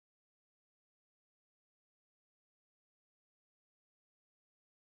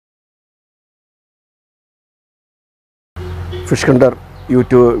Fish contour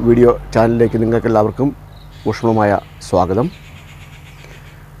YouTube video ചാനലിലേക്ക് നിങ്ങൾക്കെല്ലാവർക്കും ഊഷ്മളമായ സ്വാഗതം.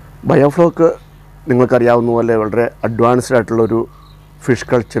 ബയോഫ്ലോക്ക് നിങ്ങൾക്കറിയാവുന്ന പോലെ വളരെ അഡ്വാൻസ്ഡ് ആയിട്ടുള്ളൊരു ഫിഷ്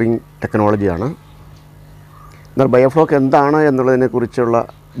കൾച്ചറിങ് ടെക്നോളജിയാണ്. എന്നാൽ ബയോഫ്ലോക്ക് എന്താണ് എന്നുള്ളതിനെക്കുറിച്ചുള്ള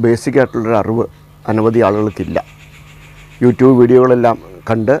ബേസിക് ആയിട്ടുള്ളൊരു അറിവ് അനവധി ആളുകൾക്കില്ല. യൂട്യൂബ് വീഡിയോകളെല്ലാം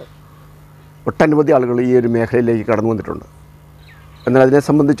കണ്ട് ഒട്ടനവധി ആളുകൾ ഈ ഒരു മേഖലയിലേക്ക് കടന്നു വന്നിട്ടുണ്ട്. എന്നാൽ അതിനെ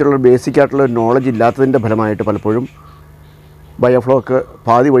സംബന്ധിച്ചുള്ള ബേസിക് ആയിട്ടുള്ള നോളജ് ഇല്ലാത്തതിൻ്റെ ഫലമായിട്ട് പലപ്പോഴും ബയോഫ്ലോക്ക്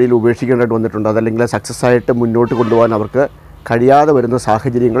പാതി വഴിയിൽ ഉപേക്ഷിക്കേണ്ടതായിട്ട് വന്നിട്ടുണ്ട്. അതല്ലെങ്കിൽ സക്സസ് ആയിട്ട് മുന്നോട്ട് കൊണ്ടുപോകാൻ അവർക്ക് കഴിയാതെ വരുന്ന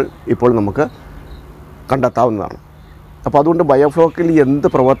സാഹചര്യങ്ങൾ ഇപ്പോൾ നമുക്ക് കണ്ടെത്താവുന്നതാണ്. അപ്പോൾ അതുകൊണ്ട് ബയോഫ്ലോക്കിൽ എന്ത്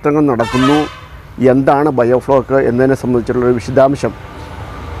പ്രവർത്തനങ്ങൾ നടക്കുന്നു, എന്താണ് ബയോഫ്ലോക്ക് എന്നതിനെ സംബന്ധിച്ചുള്ളൊരു വിശദാംശം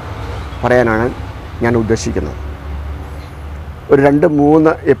പറയാനാണ് ഞാൻ ഉദ്ദേശിക്കുന്നത്. ഒരു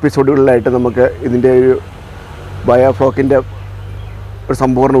 2-3 എപ്പിസോഡുകളിലായിട്ട് നമുക്ക് ഇതിൻ്റെ ഒരു ബയോഫ്ലോക്കിൻ്റെ ഒരു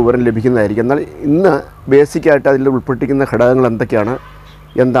സമ്പൂർണ്ണ വിവരം ലഭിക്കുന്നതായിരിക്കും. എന്നാൽ ഇന്ന് ബേസിക്കായിട്ട് അതിൽ ഉൾപ്പെട്ടിരിക്കുന്ന ഘടകങ്ങൾ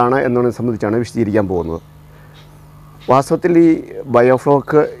എന്താണ് എന്നതിനെ സംബന്ധിച്ചാണ് വിശദീകരിക്കാൻ പോകുന്നത്. വാസ്തവത്തിൽ ഈ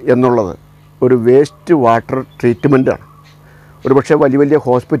ബയോഫ്ലോക്ക് എന്നുള്ളത് ഒരു വേസ്റ്റ് വാട്ടർ ട്രീറ്റ്മെൻറ്റാണ്. ഒരുപക്ഷെ വലിയ വലിയ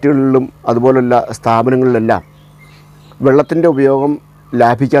ഹോസ്പിറ്റലുകളിലും അതുപോലുള്ള സ്ഥാപനങ്ങളിലെല്ലാം വെള്ളത്തിൻ്റെ ഉപയോഗം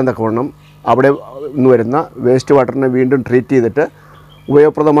ലാഭിക്കാൻ തക്കവണ്ണം അവിടെ നിന്ന് വരുന്ന വേസ്റ്റ് വാട്ടറിനെ വീണ്ടും ട്രീറ്റ് ചെയ്തിട്ട്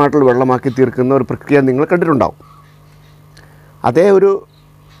ഉപയോഗപ്രദമായിട്ടുള്ള വെള്ളമാക്കി തീർക്കുന്ന ഒരു പ്രക്രിയ നിങ്ങൾ കണ്ടിട്ടുണ്ടാവും. അതേ ഒരു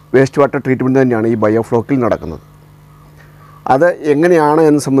വേസ്റ്റ് വാട്ടർ ട്രീറ്റ്മെൻറ്റ് തന്നെയാണ് ഈ ബയോഫ്ലോക്കിൽ നടക്കുന്നത്. അത് എങ്ങനെയാണ്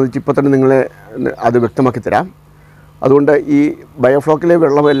എന്ന് സംബന്ധിച്ച് ഇപ്പോൾ തന്നെ നിങ്ങളെ അത് വ്യക്തമാക്കി തരാം. അതുകൊണ്ട് ഈ ബയോഫ്ലോക്കിലെ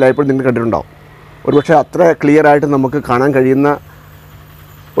വെള്ളം എല്ലായ്പ്പോഴും നിങ്ങൾ കണ്ടിട്ടുണ്ടാവും. ഒരുപക്ഷെ അത്ര ക്ലിയറായിട്ട് നമുക്ക് കാണാൻ കഴിയുന്ന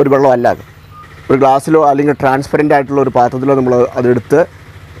ഒരു വെള്ളമല്ല അത്. ഒരു ഗ്ലാസ്സിലോ അല്ലെങ്കിൽ ട്രാൻസ്പെറൻ്റ് ആയിട്ടുള്ള ഒരു പാത്രത്തിലോ നമ്മൾ അതെടുത്ത്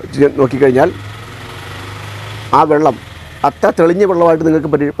നോക്കിക്കഴിഞ്ഞാൽ ആ വെള്ളം അത്ര തെളിഞ്ഞ വെള്ളമായിട്ട്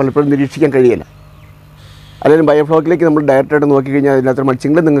നിങ്ങൾക്ക് പലപ്പോഴും നിരീക്ഷിക്കാൻ കഴിയില്ല. അല്ലെങ്കിൽ ബയോഫ്ലോക്കിലേക്ക് നമ്മൾ ഡയറക്റ്റായിട്ട് നോക്കിക്കഴിഞ്ഞാൽ അതിനകത്ത്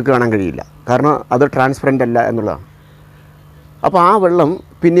മത്സ്യങ്ങളും നിങ്ങൾക്ക് കാണാൻ കഴിയില്ല. കാരണം അത് ട്രാൻസ്പെറൻ്റ് അല്ല എന്നുള്ളതാണ്. അപ്പോൾ ആ വെള്ളം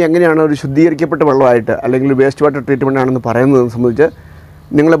പിന്നെ എങ്ങനെയാണ് ഒരു ശുദ്ധീകരിക്കപ്പെട്ട വെള്ളമായിട്ട് അല്ലെങ്കിൽ വേസ്റ്റ് വാട്ടർ ട്രീറ്റ്മെൻ്റ് ആണെന്ന് പറയുന്നതിനെ സംബന്ധിച്ച്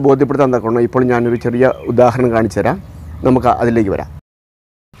നിങ്ങളെ ബോധ്യപ്പെടുത്താൻ തക്കണം. ഇപ്പോൾ ഞാനൊരു ചെറിയ ഉദാഹരണം കാണിച്ചു തരാം. നമുക്ക് അതിലേക്ക് വരാം.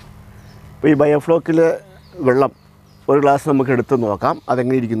 ഇപ്പോൾ ഈ ബയോഫ്ലോക്കിൽ വെള്ളം ഒരു ഗ്ലാസ് നമുക്ക് എടുത്ത് നോക്കാം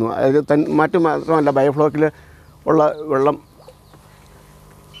അതെങ്ങനെ ഇരിക്കുന്നു. അതായത് മാത്രമല്ല ബയോഫ്ലോക്കിൽ ഉള്ള വെള്ളം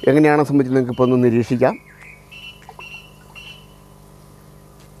എങ്ങനെയാണെന്ന് സംബന്ധിച്ച് നിങ്ങൾക്ക് ഇപ്പോൾ ഒന്ന് നിരീക്ഷിക്കാം.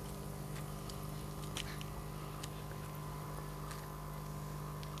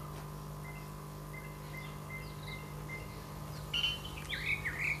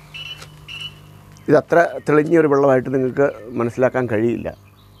 ഇതത്ര തെളിഞ്ഞൊരു വെള്ളമായിട്ട് നിങ്ങൾക്ക് മനസ്സിലാക്കാൻ കഴിയില്ല.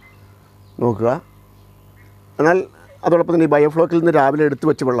 നോക്കുക. എന്നാൽ അതോടൊപ്പം തന്നെ ഈ ബയോഫ്ലോക്കിൽ നിന്ന് രാവിലെ എടുത്തു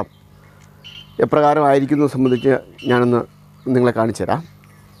വെച്ച വെള്ളം എപ്രകാരമായിരിക്കുന്നത് സംബന്ധിച്ച് ഞാനൊന്ന് നിങ്ങളെ കാണിച്ചു തരാം.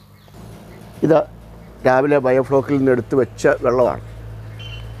 ഇത് രാവിലെ ബയോഫ്ലോക്കിൽ നിന്ന് എടുത്തു വെച്ച വെള്ളമാണ്.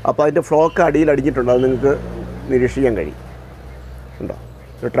 അപ്പോൾ അതിൻ്റെ ഫ്ലോക്ക് അടിയിൽ അടിഞ്ഞിട്ടുണ്ട്. അത് നിങ്ങൾക്ക് നിരീക്ഷിക്കാൻ കഴിയും. ഉണ്ടോ?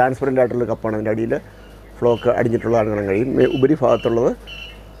 ഒരു ട്രാൻസ്പെറൻ്റ് ആയിട്ടുള്ള കപ്പാണ്. അതിൻ്റെ അടിയിൽ ഫ്ലോക്ക് അടിഞ്ഞിട്ടുള്ളതാണ് കാണാൻ കഴിയും. ഉപരിഭാഗത്തുള്ളത്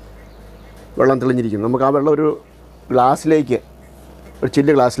വെള്ളം തെളിഞ്ഞിരിക്കുന്നു. നമുക്ക് ആ വെള്ളം ഒരു ഗ്ലാസ്സിലേക്ക്, ഒരു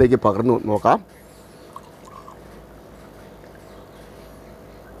ചില്ല് ഗ്ലാസ്സിലേക്ക് പകർന്നു നോക്കാം.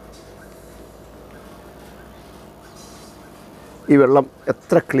 ഈ വെള്ളം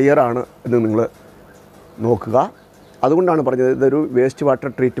എത്ര ക്ലിയറാണ് എന്ന് നിങ്ങൾ നോക്കുക. അതുകൊണ്ടാണ് പറഞ്ഞത് ഇതൊരു വേസ്റ്റ്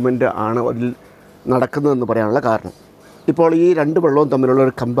വാട്ടർ ട്രീറ്റ്മെൻറ്റ് ആണ് അതിൽ നടക്കുന്നതെന്ന് പറയാനുള്ള കാരണം. ഇപ്പോൾ ഈ 2 വെള്ളവും തമ്മിലുള്ള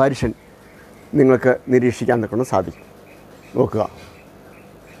ഒരു കമ്പാരിഷൻ നിങ്ങൾക്ക് നിരീക്ഷിക്കാൻ നിൽക്കണം സാധിക്കും. നോക്കുക.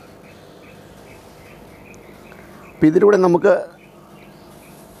 അപ്പോൾ ഇതിലൂടെ നമുക്ക്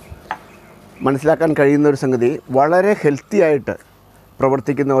മനസ്സിലാക്കാൻ കഴിയുന്ന ഒരു സംഗതി, വളരെ ഹെൽത്തി ആയിട്ട്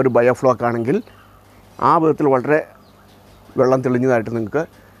പ്രവർത്തിക്കുന്ന ഒരു ബയോഫ്ലോക്ക് ആണെങ്കിൽ ആ വിധത്തിൽ വളരെ വെള്ളം തെളിഞ്ഞതായിട്ട് നിങ്ങൾക്ക്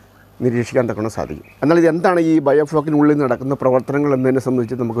നിരീക്ഷിക്കാൻ തക്കണം സാധിക്കും. എന്നാൽ ഇതെന്താണ് ഈ ബയോഫ്ലോക്കിനുള്ളിൽ നടക്കുന്ന പ്രവർത്തനങ്ങൾ എന്നതിനെ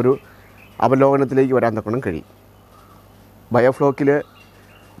സംബന്ധിച്ച് നമുക്കൊരു അവലോകനത്തിലേക്ക് വരാൻ തക്കണം കഴിയും. ബയോഫ്ലോക്കിൽ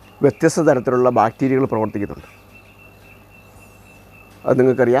വ്യത്യസ്ത തരത്തിലുള്ള ബാക്ടീരിയകൾ പ്രവർത്തിക്കുന്നുണ്ട്. അത്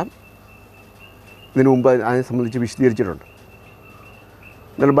നിങ്ങൾക്കറിയാം. ഇതിനു മുമ്പ് അതിനെ സംബന്ധിച്ച് വിശദീകരിച്ചിട്ടുണ്ട്.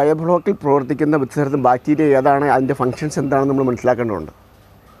 എന്നാൽ ബയോഫ്ലോക്കിൽ പ്രവർത്തിക്കുന്ന വ്യത്യസ്ത ബാക്ടീരിയ ഏതാണ്, അതിൻ്റെ ഫങ്ഷൻസ് എന്താണെന്ന് നമ്മൾ മനസ്സിലാക്കേണ്ടതുണ്ട്.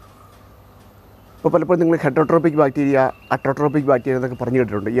 ഇപ്പോൾ പലപ്പോഴും നിങ്ങൾ ഹെറ്ററോട്രോപിക് ബാക്ടീരിയ, അട്ടോട്രോപിക് ബാക്ടീരിയ എന്നൊക്കെ പറഞ്ഞു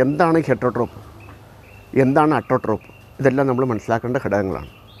കേട്ടിട്ടുണ്ട്. എന്താണ് ഹെറ്ററോട്രോപ്പ്, എന്താണ് അട്ടോട്രോപ്പ്, ഇതെല്ലാം നമ്മൾ മനസ്സിലാക്കേണ്ട ഘടകങ്ങളാണ്.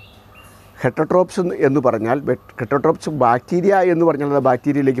 ഹെറ്ററോട്രോപ്സ് എന്ന് പറഞ്ഞാൽ ഹെറ്ററോട്രോപ്സ് ബാക്ടീരിയ എന്ന് പറഞ്ഞാൽ അത്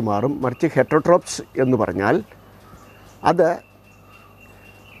ബാക്ടീരിയയിലേക്ക് മാറും. മറിച്ച് ഹെറ്ററോട്രോപ്സ് എന്ന് പറഞ്ഞാൽ അത്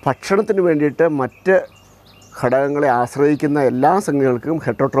ഭക്ഷണത്തിന് വേണ്ടിയിട്ട് മറ്റ് ഘടകങ്ങളെ ആശ്രയിക്കുന്ന എല്ലാ സംഗതികൾക്കും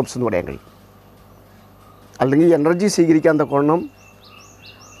ഹെറ്ററോട്രോപ്സ് എന്ന് പറയാൻ കഴിയും. അല്ലെങ്കിൽ എനർജി സ്വീകരിക്കാൻ തക്കവണ്ണം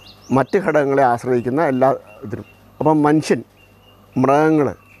മറ്റ് ഘടകങ്ങളെ ആശ്രയിക്കുന്ന എല്ലാ ഇതിനും. അപ്പം മനുഷ്യൻ, മൃഗങ്ങൾ,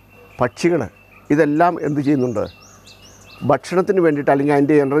 പക്ഷികൾ ഇതെല്ലാം എന്ത് ചെയ്യുന്നുണ്ട്? ഭക്ഷണത്തിന് വേണ്ടിയിട്ട് അല്ലെങ്കിൽ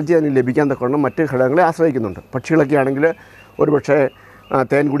അതിൻ്റെ എനർജി അതിന് ലഭിക്കാൻ തക്കവണ്ണം മറ്റ് ഘടകങ്ങളെ ആശ്രയിക്കുന്നുണ്ട്. പക്ഷികളൊക്കെ ആണെങ്കിൽ ഒരുപക്ഷെ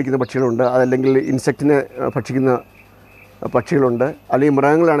തേൻ കുടിക്കുന്ന പക്ഷികളുണ്ട്, അതല്ലെങ്കിൽ ഇൻസെക്റ്റിനെ ഭക്ഷിക്കുന്ന പക്ഷികളുണ്ട്, അല്ലെങ്കിൽ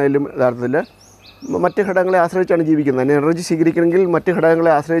മൃഗങ്ങളാണെങ്കിലും യഥാർത്ഥത്തിൽ മറ്റ് ഘടകങ്ങളെ ആശ്രയിച്ചാണ് ജീവിക്കുന്നത്. അതിന് എനർജി സ്വീകരിക്കണമെങ്കിൽ മറ്റ്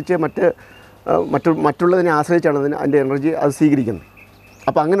ഘടകങ്ങളെ ആശ്രയിച്ച് മറ്റുള്ളതിനെ ആശ്രയിച്ചാണ് അതിൻ്റെ എനർജി അത് സ്വീകരിക്കുന്നത്.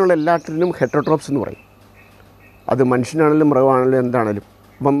 അപ്പോൾ അങ്ങനെയുള്ള എല്ലാത്തിനും ഹെറ്ററോട്രോപ്സ് എന്ന് പറയും. അത് മനുഷ്യനാണെങ്കിലും മൃഗമാണെങ്കിലും എന്താണെങ്കിലും.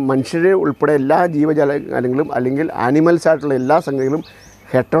 അപ്പം മനുഷ്യരെ ഉൾപ്പെടെ എല്ലാ ജീവജാലങ്ങളും അല്ലെങ്കിൽ ആനിമൽസ് ആയിട്ടുള്ള എല്ലാ സംഗതികളും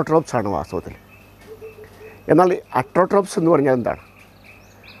ഹെറ്ററോട്രോപ്സ് ആണ് വാസ്തവത്തിൽ. എന്നാൽ അട്രോട്രോപ്സ് എന്ന് പറഞ്ഞാൽ എന്താണ്?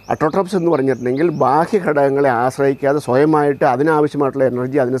 അട്രോട്രോപ്സ് എന്ന് പറഞ്ഞിട്ടുണ്ടെങ്കിൽ ബാഹ്യ ഘടകങ്ങളെ ആശ്രയിക്കാതെ സ്വയമായിട്ട് അതിനാവശ്യമായിട്ടുള്ള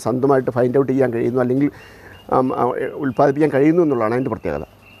എനർജി അതിന് സ്വന്തമായിട്ട് ഫൈൻഡ് ഔട്ട് ചെയ്യാൻ കഴിയുന്നു, അല്ലെങ്കിൽ ഉൽപ്പാദിപ്പിക്കാൻ കഴിയുന്നു എന്നുള്ളതാണ് അതിൻ്റെ പ്രത്യേകത.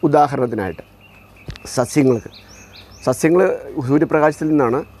 ഉദാഹരണത്തിനായിട്ട് സസ്യങ്ങൾ സൂര്യപ്രകാശത്തിൽ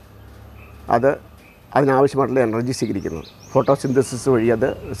നിന്നാണ് അതിനാവശ്യമായിട്ടുള്ള എനർജി സ്വീകരിക്കുന്നത്. ഫോട്ടോസിന്തസിസ് വഴി അത്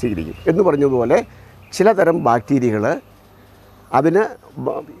സ്വീകരിക്കും. എന്ന് പറഞ്ഞതുപോലെ ചിലതരം ബാക്ടീരിയകൾ അതിന്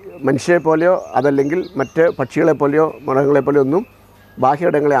മനുഷ്യരെ പോലെയോ അതല്ലെങ്കിൽ മറ്റ് പക്ഷികളെ പോലെയോ മൃഗങ്ങളെ പോലെയോ ഒന്നും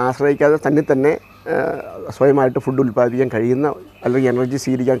ബാഹ്യഘടകങ്ങളെ ആശ്രയിക്കാതെ തന്നെ സ്വയമായിട്ട് ഫുഡ് ഉൽപ്പാദിപ്പിക്കാൻ കഴിയുന്ന അല്ലെങ്കിൽ എനർജി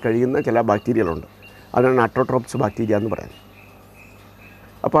സ്വീകരിക്കാൻ കഴിയുന്ന ചില ബാക്ടീരിയകളുണ്ട്. അതാണ് അട്രോട്രോപ്സ് ബാക്ടീരിയ എന്ന് പറയുന്നത്.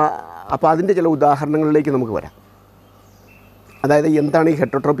 അപ്പോൾ അതിൻ്റെ ചില ഉദാഹരണങ്ങളിലേക്ക് നമുക്ക് വരാം. അതായത് എന്താണ് ഈ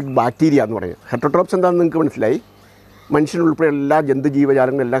ഹെറ്ററോട്രോപിക് ബാക്ടീരിയ എന്ന് പറയുന്നത്? ഹെറ്ററോട്രോപ്സ് എന്താണെന്ന് നിങ്ങൾക്ക് മനസ്സിലായി. മനുഷ്യനുൾപ്പെടെ എല്ലാ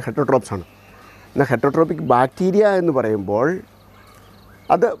ജന്തുജീവജാലങ്ങളെല്ലാം ഹെറ്ററോട്രോപ്സാണ്. എന്നാൽ ഹെറ്ററോട്രോപിക് ബാക്ടീരിയ എന്ന് പറയുമ്പോൾ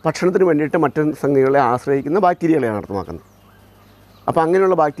അത് ഭക്ഷണത്തിന് വേണ്ടിയിട്ട് മറ്റ് സംഗതികളെ ആശ്രയിക്കുന്ന ബാക്ടീരിയകളെയാണ് അർത്ഥമാക്കുന്നത്. അപ്പോൾ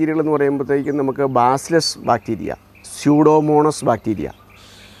അങ്ങനെയുള്ള ബാക്ടീരിയകൾ എന്ന് പറയുമ്പോഴത്തേക്കും നമുക്ക് ബാസിലസ് ബാക്ടീരിയ, സ്യൂഡോമോണസ് ബാക്ടീരിയ,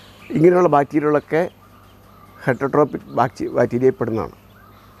 ഇങ്ങനെയുള്ള ബാക്ടീരിയകളൊക്കെ ഹെറ്ററോട്രോപിക് ബാക്ടീരിയയിൽ പെടുന്നതാണ്.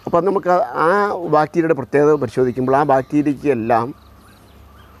 അപ്പോൾ നമുക്ക് ആ ബാക്ടീരിയയുടെ പ്രത്യേകത പരിശോധിക്കുമ്പോൾ ആ ബാക്ടീരിയയ്ക്ക് എല്ലാം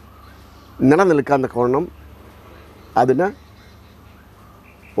നിലനിൽക്കാൻ തക്കവണ്ണം അതിന്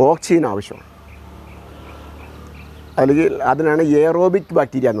ഓക്സിജൻ ആവശ്യമാണ്. അല്ലെങ്കിൽ അതിനാണ് എയറോബിക്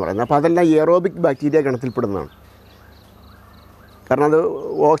ബാക്ടീരിയ എന്ന് പറയുന്നത്. അപ്പോൾ അതെല്ലാം എയറോബിക് ബാക്ടീരിയ ഗണത്തിൽപ്പെടുന്നതാണ്. കാരണം അത്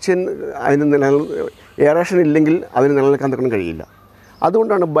ഓക്സിജൻ എയറേഷൻ ഇല്ലെങ്കിൽ അതിന് നിലനിൽക്കാൻ തക്കണം കഴിയില്ല.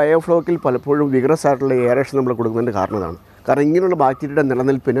 അതുകൊണ്ടാണ് ബയോഫ്ലോക്കിൽ പലപ്പോഴും വിഗ്രസ് ആയിട്ടുള്ള എയറേഷൻ നമ്മൾ കൊടുക്കുന്നതിൻ്റെ കാരണം ഇതാണ്. കാരണം ഇങ്ങനെയുള്ള ബാക്ടീരിയയുടെ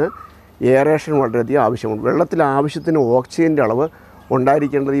നിലനിൽപ്പിന് എയറേഷൻ വളരെയധികം ആവശ്യമാണ്. വെള്ളത്തിൽ ആവശ്യത്തിന് ഓക്സിജൻ്റെ അളവ്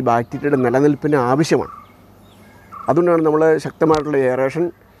ഉണ്ടായിരിക്കേണ്ടത് ഈ ബാക്ടീരിയയുടെ നിലനിൽപ്പിന് ആവശ്യമാണ്. അതുകൊണ്ടാണ് നമ്മൾ ശക്തമായിട്ടുള്ള എയറേഷൻ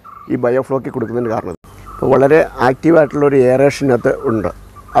ഈ ബയോഫ്ലോക്കിൽ കൊടുക്കുന്നതിൻ്റെ കാരണം. അപ്പോൾ വളരെ ആക്റ്റീവായിട്ടുള്ളൊരു എയറേഷനകത്ത് ഉണ്ട്.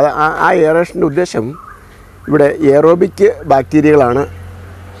 അത് ആ എയറേഷൻ്റെ ഉദ്ദേശം ഇവിടെ എയറോബിക് ബാക്ടീരിയകളാണ്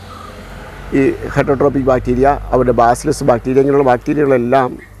ഈ ഹെറ്ററോട്രോപിക് ബാക്ടീരിയ, അവരുടെ ബാസിലസ് ബാക്ടീരിയ, ഇങ്ങനെയുള്ള ബാക്ടീരിയകളെല്ലാം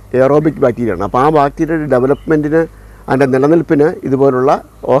എയറോബിക് ബാക്ടീരിയയാണ്. അപ്പോൾ ആ ബാക്ടീരിയയുടെ ഡെവലപ്മെൻറ്റിന് അതിൻ്റെ നിലനിൽപ്പിന് ഇതുപോലുള്ള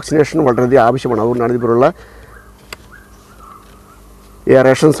ഓക്സിജനേഷൻ വളരെയധികം ആവശ്യമാണ്. അതുകൊണ്ടാണ് ഇതുപോലുള്ള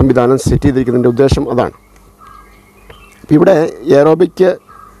എയറേഷൻ സംവിധാനം സെറ്റ് ചെയ്തിരിക്കുന്നതിൻ്റെ ഉദ്ദേശം അതാണ്. അപ്പോൾ ഇവിടെ എയറോബിക്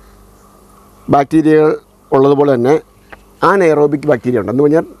ബാക്ടീരിയകൾ ഉള്ളതുപോലെ തന്നെ അൺഎയറോബിക് ബാക്ടീരിയ ഉണ്ട്. എന്ന്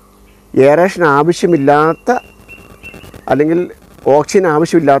പറഞ്ഞാൽ എയറേഷൻ ആവശ്യമില്ലാത്ത അല്ലെങ്കിൽ ഓക്സിജൻ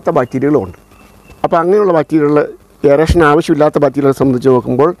ആവശ്യമില്ലാത്ത ബാക്ടീരിയകളുമുണ്ട്. അപ്പോൾ അങ്ങനെയുള്ള ബാക്ടീരിയകൾ, എയറേഷൻ ആവശ്യമില്ലാത്ത ബാക്ടീരിയകളെ സംബന്ധിച്ച്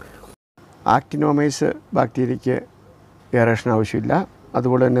നോക്കുമ്പോൾ ആക്ടിനോമൈസ് ബാക്ടീരിയയ്ക്ക് എയറേഷൻ ആവശ്യമില്ല.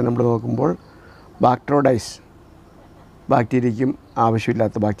 അതുപോലെ തന്നെ നമ്മൾ നോക്കുമ്പോൾ ബാക്ടീരിയോഡൈസ് ബാക്ടീരിയയ്ക്കും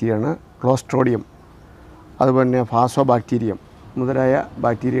ആവശ്യമില്ലാത്ത ബാക്ടീരിയയാണ് ക്ലോസ്ട്രോഡിയം, അതുപോലെ തന്നെ ഫാസോ ബാക്ടീരിയം മുതലായ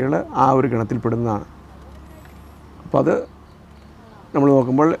ബാക്ടീരിയകൾ ആ ഒരു ഗണത്തിൽപ്പെടുന്നതാണ്. അപ്പോൾ അത് നമ്മൾ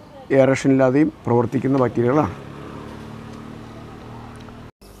നോക്കുമ്പോൾ എയറേഷൻ ഇല്ലാതെയും പ്രവർത്തിക്കുന്ന ബാക്ടീരിയകളാണ്.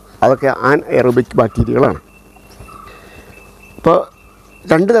 അതൊക്കെ അൺഎയറോബിക് ബാക്ടീരിയകളാണ്. അപ്പോൾ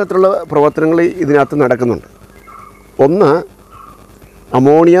രണ്ട് തരത്തിലുള്ള പ്രവർത്തനങ്ങൾ ഇതിനകത്ത് നടക്കുന്നുണ്ട്. ഒന്ന്,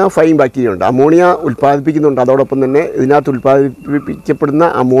 അമോണിയ ഫൈൻ ബാക്ടീരിയ ഉണ്ട്. അമോണിയ ഉൽപ്പാദിപ്പിക്കുന്നുണ്ട്. അതോടൊപ്പം തന്നെ ഇതിനകത്ത് ഉൽപ്പാദിപ്പിക്കപ്പെടുന്ന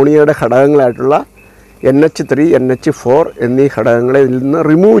അമോണിയയുടെ ഘടകങ്ങളായിട്ടുള്ള NH3, NH4 എന്നീ ഘടകങ്ങളെ ഇതിൽ നിന്ന്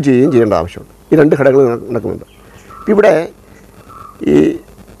റിമൂവ് ചെയ്യുകയും ചെയ്യേണ്ട ആവശ്യമുണ്ട്. ഈ രണ്ട് ഘടകങ്ങൾ നടക്കുന്നുണ്ട്. ഇവിടെ ഈ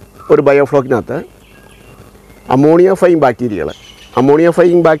ഒരു ബയോഫ്ലോക്കിനകത്ത് അമോണിയ ഫൈൻ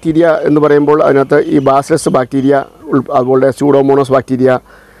ബാക്ടീരിയ എന്ന് പറയുമ്പോൾ അതിനകത്ത് ഈ ബാസിലസ് ബാക്ടീരിയ, അതുപോലെ സ്യൂഡോമോണസ് ബാക്ടീരിയ,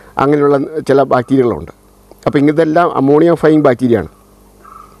 അങ്ങനെയുള്ള ചില ബാക്ടീരിയകളുണ്ട്. അപ്പോൾ ഇങ്ങനത്തെല്ലാം അമോണിയ ഫൈൻ ബാക്ടീരിയയാണ്.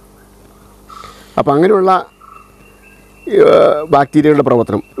 അപ്പോൾ അങ്ങനെയുള്ള ബാക്ടീരിയകളുടെ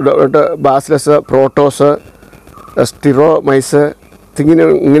പ്രവർത്തനം ബാസിലസ്, പ്രോട്ടോസ്, സ്റ്റിറോമൈസ്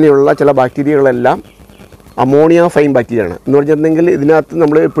ഇങ്ങനെയുള്ള ചില ബാക്ടീരിയകളെല്ലാം അമോണിയ ഫൈൻ ബാക്ടീരിയയാണ്. എന്ന് പറഞ്ഞിട്ടുണ്ടെങ്കിൽ ഇതിനകത്ത്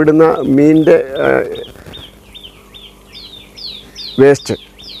നമ്മൾ ഇപ്പിടുന്ന മീനിൻ്റെ വേസ്റ്റ്,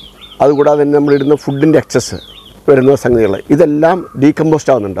 അതുകൂടാതെ തന്നെ നമ്മളിടുന്ന ഫുഡിൻ്റെ എക്സസ് വരുന്ന സംഗതികൾ ഇതെല്ലാം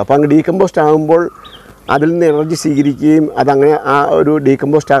ഡീകമ്പോസ്റ്റ് ആകുന്നുണ്ട്. അപ്പോൾ അങ്ങ് ഡീകമ്പോസ്റ്റ് ആകുമ്പോൾ അതിൽ നിന്ന് എനർജി സ്വീകരിക്കുകയും അതങ്ങനെ ആ ഒരു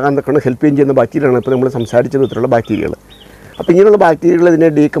ഡീകമ്പോസ്റ്റ് ആകാൻ തക്കണം ഹെൽപ്പ് ചെയ്യുന്ന ബാക്ടീരിയയാണ് ഇപ്പോൾ നമ്മൾ സംസാരിച്ച വിധത്തിലുള്ള ബാക്ടീരിയകൾ. അപ്പോൾ ഇങ്ങനെയുള്ള ബാക്ടീരിയകൾ ഇതിനെ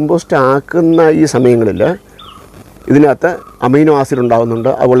ഡീകമ്പോസ്റ്റ് ആക്കുന്ന ഈ സമയങ്ങളിൽ ഇതിനകത്ത് അമൈനോ ആസിഡ് ഉണ്ടാകുന്നുണ്ട്,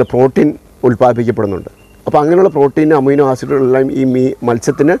 അതുപോലെ പ്രോട്ടീൻ ഉൽപ്പാദിപ്പിക്കപ്പെടുന്നുണ്ട്. അപ്പോൾ അങ്ങനെയുള്ള പ്രോട്ടീനും അമൈനോ ആസിഡുകളെല്ലാം ഈ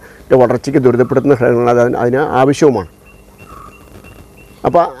മത്സ്യത്തിന് വളർച്ചയ്ക്ക് ദുരിതപ്പെടുത്തുന്ന ഘടകങ്ങൾ അതിന് ആവശ്യവുമാണ്.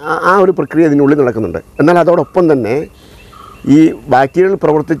 അപ്പോൾ ആ ഒരു പ്രക്രിയ ഇതിനുള്ളിൽ നടക്കുന്നുണ്ട്. എന്നാൽ അതോടൊപ്പം തന്നെ ഈ ബാക്ടീരിയകൾ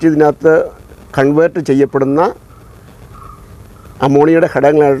പ്രവർത്തിച്ച് ഇതിനകത്ത് കൺവേർട്ട് ചെയ്യപ്പെടുന്ന അമോണിയയുടെ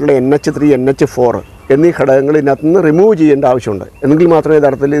ഘടകങ്ങളായിട്ടുള്ള NH3 NH4 എന്നീ ഘടകങ്ങൾ ഇതിനകത്ത് നിന്ന് റിമൂവ് ചെയ്യേണ്ട ആവശ്യമുണ്ട്. എങ്കിൽ മാത്രമേ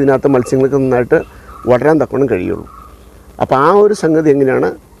യഥാർത്ഥത്തിൽ ഇതിനകത്ത് മത്സ്യങ്ങൾക്ക് നന്നായിട്ട് വളരാൻ തക്കവണ്ണം കഴിയുള്ളൂ. അപ്പോൾ ആ ഒരു സംഗതി എങ്ങനെയാണ്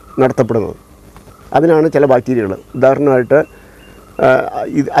നടത്തപ്പെടുന്നത്? അതിനാണ് ചില ബാക്ടീരിയകൾ, ഉദാഹരണമായിട്ട്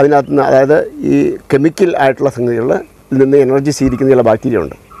അതിനകത്ത് നിന്ന്, അതായത് ഈ കെമിക്കൽ ആയിട്ടുള്ള സംഗതികളിൽ നിന്ന് എനർജി സ്വീകരിക്കുന്ന ചില ബാക്ടീരിയ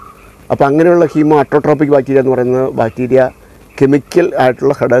ഉണ്ട്. അപ്പോൾ അങ്ങനെയുള്ള ഹീമോ അട്ടോട്രോപ്പിക് ബാക്ടീരിയ എന്ന് പറയുന്ന ബാക്ടീരിയ കെമിക്കൽ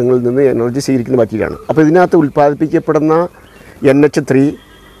ആയിട്ടുള്ള ഘടകങ്ങളിൽ നിന്ന് എനർജി സ്വീകരിക്കുന്ന ബാക്ടീരിയയാണ്. അപ്പോൾ ഇതിനകത്ത് ഉൽപ്പാദിപ്പിക്കപ്പെടുന്ന NH3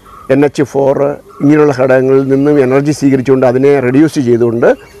 NH4 ഇങ്ങനെയുള്ള ഘടകങ്ങളിൽ നിന്നും എനർജി സ്വീകരിച്ചുകൊണ്ട് അതിനെ റെഡ്യൂസ് ചെയ്തുകൊണ്ട്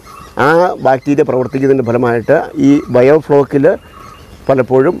ആ ബാക്ടീരിയ പ്രവർത്തിക്കുന്നതിൻ്റെ ഫലമായിട്ട് ഈ ബയോഫ്ലോക്കിൽ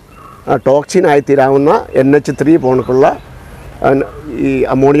പലപ്പോഴും ടോക്സിനായിത്തീരാവുന്ന NH3 പോണക്കുള്ള ഈ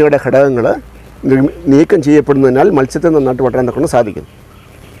അമോണിയയുടെ ഘടകങ്ങൾ നീക്കം ചെയ്യപ്പെടുന്നതിനാൽ മത്സ്യത്തെ നന്നായിട്ട് വളരാൻ തക്കൊണ്ട് സാധിക്കും.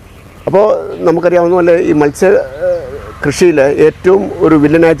 അപ്പോൾ നമുക്കറിയാവുന്ന പോലെ ഈ മത്സ്യ കൃഷിയിൽ ഏറ്റവും ഒരു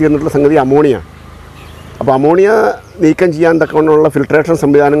വില്ലനായി തീർന്നിട്ടുള്ള സംഗതി അമോണിയ. അപ്പോൾ അമോണിയ നീക്കം ചെയ്യാൻ തക്കവണ്ണമുള്ള ഫിൽട്രേഷൻ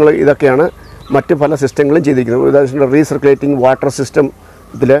സംവിധാനങ്ങൾ ഇതൊക്കെയാണ് മറ്റ് പല സിസ്റ്റങ്ങളും ചെയ്തിരിക്കുന്നത്. ഉദാഹരണത്തിന് റീസർക്കുലേറ്റിംഗ് വാട്ടർ സിസ്റ്റം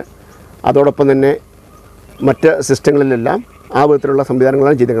ഇതിൽ, അതോടൊപ്പം തന്നെ മറ്റ് സിസ്റ്റങ്ങളിലെല്ലാം ആ വിധത്തിലുള്ള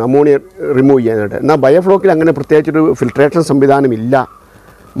സംവിധാനങ്ങളാണ് ചെയ്തിരിക്കുന്നത് അമോണിയ റിമൂവ് ചെയ്യാനായിട്ട്. എന്നാൽ ബയോഫ്ലോക്കിൽ അങ്ങനെ പ്രത്യേകിച്ചൊരു ഫിൽട്രേഷൻ സംവിധാനമില്ല.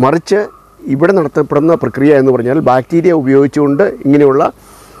 മറിച്ച് ഇവിടെ നടത്തപ്പെടുന്ന പ്രക്രിയ എന്ന് പറഞ്ഞാൽ ബാക്ടീരിയ ഉപയോഗിച്ചുകൊണ്ട് ഇങ്ങനെയുള്ള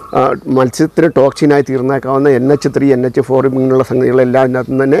മത്സ്യത്തിന് ടോക്സിനായി തീർന്നേക്കാവുന്ന NH3 NH4 ഇങ്ങനെയുള്ള സംഗതികളെല്ലാം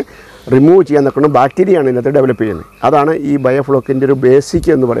ഇതിനകത്ത് തന്നെ റിമൂവ് ചെയ്യാൻ നിൽക്കുന്ന ബാക്ടീരിയയാണ് ഇതിനകത്ത് ഡെവലപ്പ് ചെയ്യുന്നത്. അതാണ് ഈ ബയോഫ്ലോക്കിൻ്റെ ഒരു ബേസിക്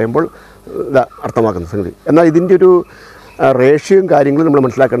എന്ന് പറയുമ്പോൾ അർത്ഥമാക്കുന്ന സംഗതി. എന്നാൽ ഇതിൻ്റെ ഒരു റേഷ്യോയും കാര്യങ്ങളും നമ്മൾ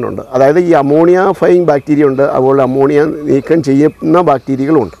മനസ്സിലാക്കേണ്ടതുണ്ട്. അതായത് ഈ അമോണിയ ഫൈയിങ് ബാക്ടീരിയ ഉണ്ട്, അതുപോലെ അമോണിയ നീക്കം ചെയ്യുന്ന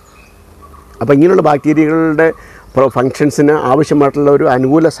ബാക്ടീരിയകളുണ്ട്. അപ്പോൾ ഇങ്ങനെയുള്ള ബാക്ടീരിയകളുടെ ഫങ്ഷൻസിന് ആവശ്യമായിട്ടുള്ള ഒരു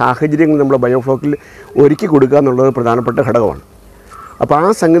അനുകൂല സാഹചര്യങ്ങൾ നമ്മൾ ബയോഫ്ലോക്കിൽ ഒരുക്കി കൊടുക്കുക എന്നുള്ളത് പ്രധാനപ്പെട്ട ഘടകമാണ്. അപ്പോൾ ആ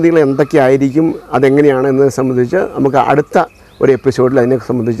സംഗതികൾ എന്തൊക്കെയായിരിക്കും, അതെങ്ങനെയാണ് എന്നതിനെ സംബന്ധിച്ച് നമുക്ക് അടുത്ത ഒരു എപ്പിസോഡിൽ അതിനെ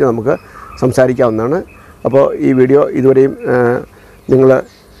സംബന്ധിച്ച് നമുക്ക് സംസാരിക്കാവുന്നതാണ്. അപ്പോൾ ഈ വീഡിയോ ഇതുവരെയും നിങ്ങൾ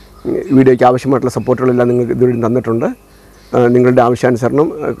വീഡിയോയ്ക്ക് ആവശ്യമായിട്ടുള്ള സപ്പോർട്ടുകളെല്ലാം നിങ്ങൾക്ക് ഇതുവരെ തന്നിട്ടുണ്ട്. നിങ്ങളുടെ ആവശ്യാനുസരണം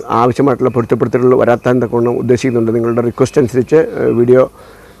ആവശ്യമായിട്ടുള്ള പൊരുത്തപ്പെടുത്തലുകൾ വരാത്താൻ തക്കവണ്ണം ഉദ്ദേശിക്കുന്നുണ്ട്. നിങ്ങളുടെ റിക്വസ്റ്റ് അനുസരിച്ച് വീഡിയോ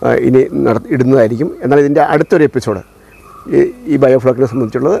ഇനി ഇടുന്നതായിരിക്കും. എന്നാൽ ഇതിൻ്റെ അടുത്തൊരു എപ്പിസോഡ് ഈ ബയോഫ്ലോക്കിനെ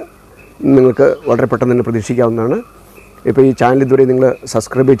സംബന്ധിച്ചുള്ളത് നിങ്ങൾക്ക് വളരെ പെട്ടെന്ന് തന്നെ പ്രതീക്ഷിക്കാവുന്നതാണ്. ഇപ്പോൾ ഈ ചാനൽ ഇതുവരെ നിങ്ങൾ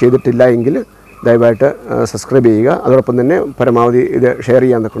സബ്സ്ക്രൈബ് ചെയ്തിട്ടില്ല എങ്കിൽ ദയവായിട്ട് സബ്സ്ക്രൈബ് ചെയ്യുക. അതോടൊപ്പം തന്നെ പരമാവധി ഇത് ഷെയർ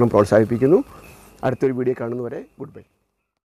ചെയ്യാൻ തക്കണം പ്രോത്സാഹിപ്പിക്കുന്നു. അടുത്തൊരു വീഡിയോ കാണുന്നവരെ ഗുഡ് ബൈ.